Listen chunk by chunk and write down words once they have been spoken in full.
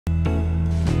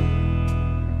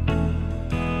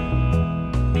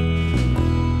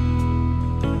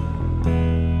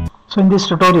So in this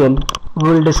tutorial we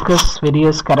will discuss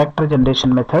various character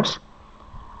generation methods.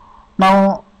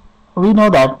 Now we know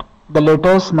that the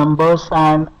letters, numbers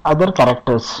and other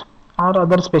characters or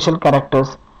other special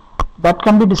characters that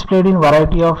can be displayed in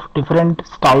variety of different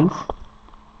styles,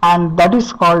 and that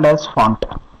is called as font.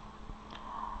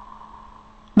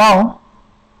 Now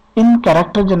in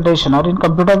character generation or in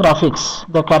computer graphics,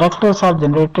 the characters are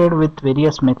generated with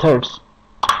various methods,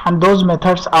 and those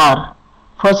methods are: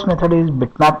 first method is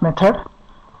bitmap method,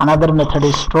 another method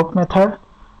is stroke method,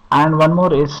 and one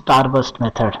more is starburst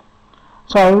method.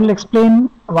 So I will explain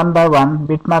one by one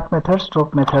bitmap method,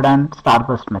 stroke method and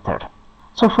starburst method.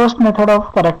 So first method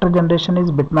of character generation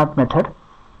is bitmap method.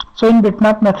 So in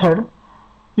bitmap method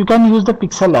you can use the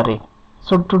pixel array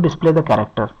to display the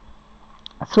character.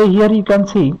 So here you can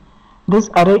see this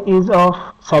array is of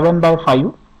 7 by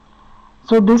 5.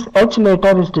 So this H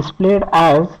letter is displayed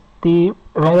as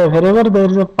wherever there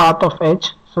is a path of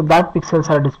H, so that pixels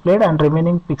are displayed and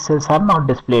remaining pixels are not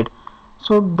displayed.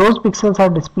 So those pixels are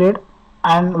displayed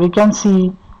and we can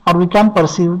see or we can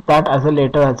perceive that as a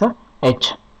letter as a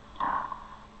H.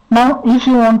 Now if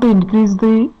you want to increase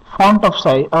the font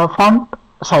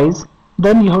size,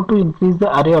 then you have to increase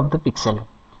the array of the pixel.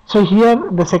 So here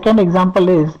the second example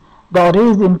is the array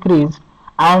is increased,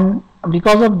 and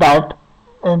because of that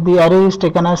the array is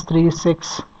taken as 3,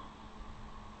 6,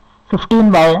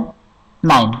 15 by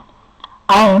 9,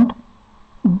 and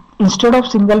instead of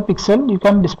single pixel you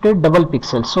can display double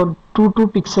pixels. So 2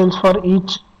 pixels for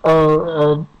each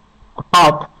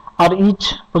path or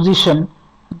each position,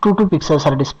 2 pixels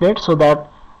are displayed, so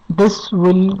that this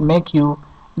will make you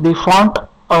the font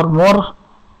or more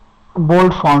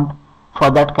bold font for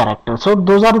that character. So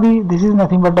this is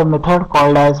nothing but a method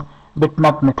called as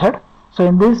bitmap method. So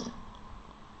in this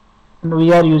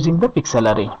we are using the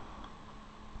pixel array.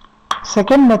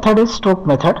 Second method is stroke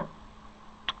method.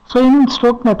 So in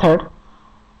stroke method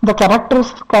the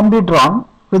characters can be drawn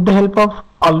with the help of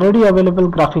already available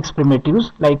graphics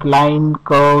primitives like line,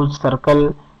 curve,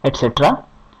 circle, etc.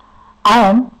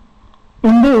 And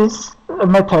in this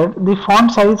method the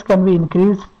font size can be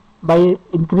increased by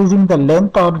increasing the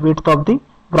length or width of the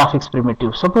graphics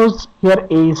primitive. Suppose here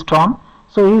A is drawn,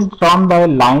 so A is drawn by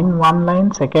line, one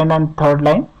line, second and third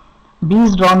line. B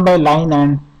is drawn by line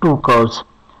and 2 curves.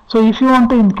 So if you want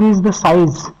to increase the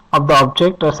size of the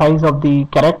object or size of the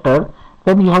character,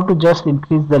 then you have to just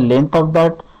increase the length of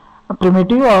that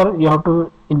primitive, or you have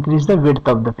to increase the width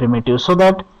of the primitive, so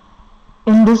that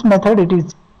in this method it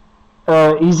is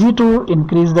easy to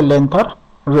increase the length or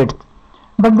width.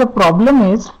 But the problem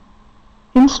is,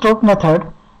 in stroke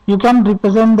method you can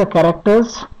represent the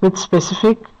characters with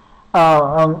specific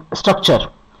structure,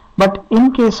 but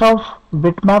in case of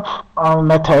bitmap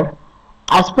method,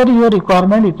 as per your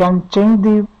requirement you can change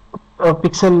the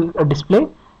pixel display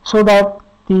so that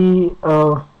the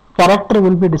character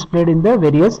will be displayed in the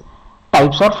various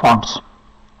types of fonts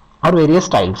or various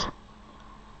styles.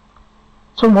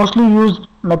 So mostly used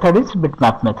method is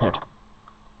bitmap method.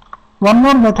 One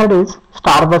more method is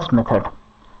starburst method.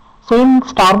 So in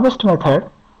starburst method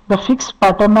the fixed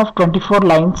pattern of 24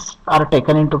 lines are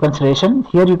taken into consideration.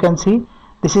 Here you can see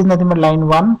this is nothing but line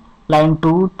 1, line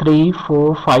 2, 3,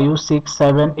 4, 5, 6,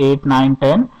 7, 8, 9,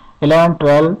 10, 11,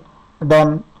 12,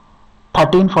 then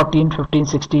 13, 14, 15,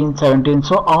 16, 17.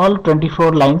 So all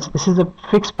 24 lines, this is a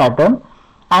fixed pattern,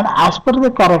 and as per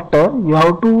the character you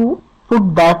have to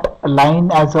put that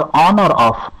line as a on or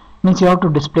off. Means you have to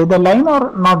display the line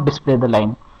or not display the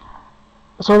line.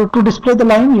 So to display the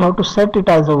line you have to set it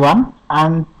as a 1,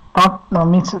 and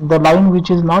means the line which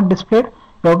is not displayed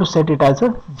you have to set it as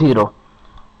a 0.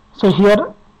 So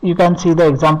here you can see the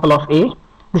example of A.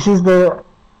 This is the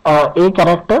A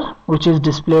character which is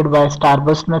displayed by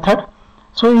starburst method.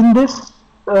 So in this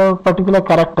particular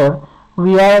character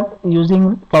we are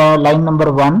using line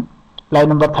number 1, line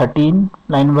number 13,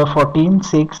 line number 14,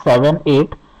 6, 7,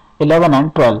 8, 11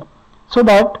 and 12, so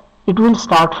that it will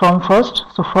start from first.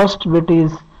 So first bit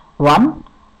is 1,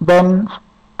 then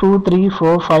 2, 3,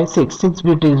 4, 5, 6, 6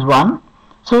 bit is 1.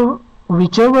 So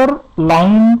whichever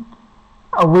line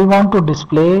we want to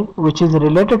display which is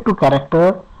related to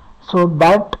character, so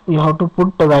that you have to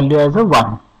put the value as a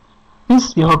 1.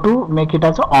 Means you have to make it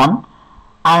as a on,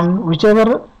 and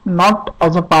whichever not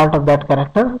as a part of that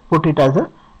character put it as a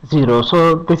 0.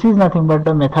 So this is nothing but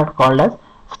the method called as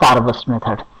starburst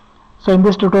method. So in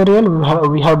this tutorial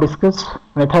we have discussed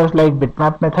methods like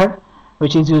bitmap method,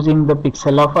 which is using the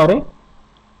pixel of array.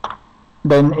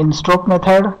 Then in stroke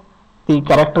method the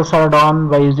characters are drawn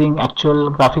by using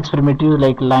actual graphics primitive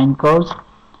like line, curves,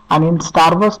 and in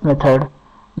starburst method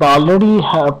the already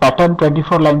pattern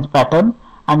 24 lines pattern,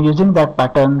 and using that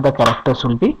pattern the characters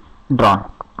will be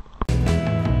drawn.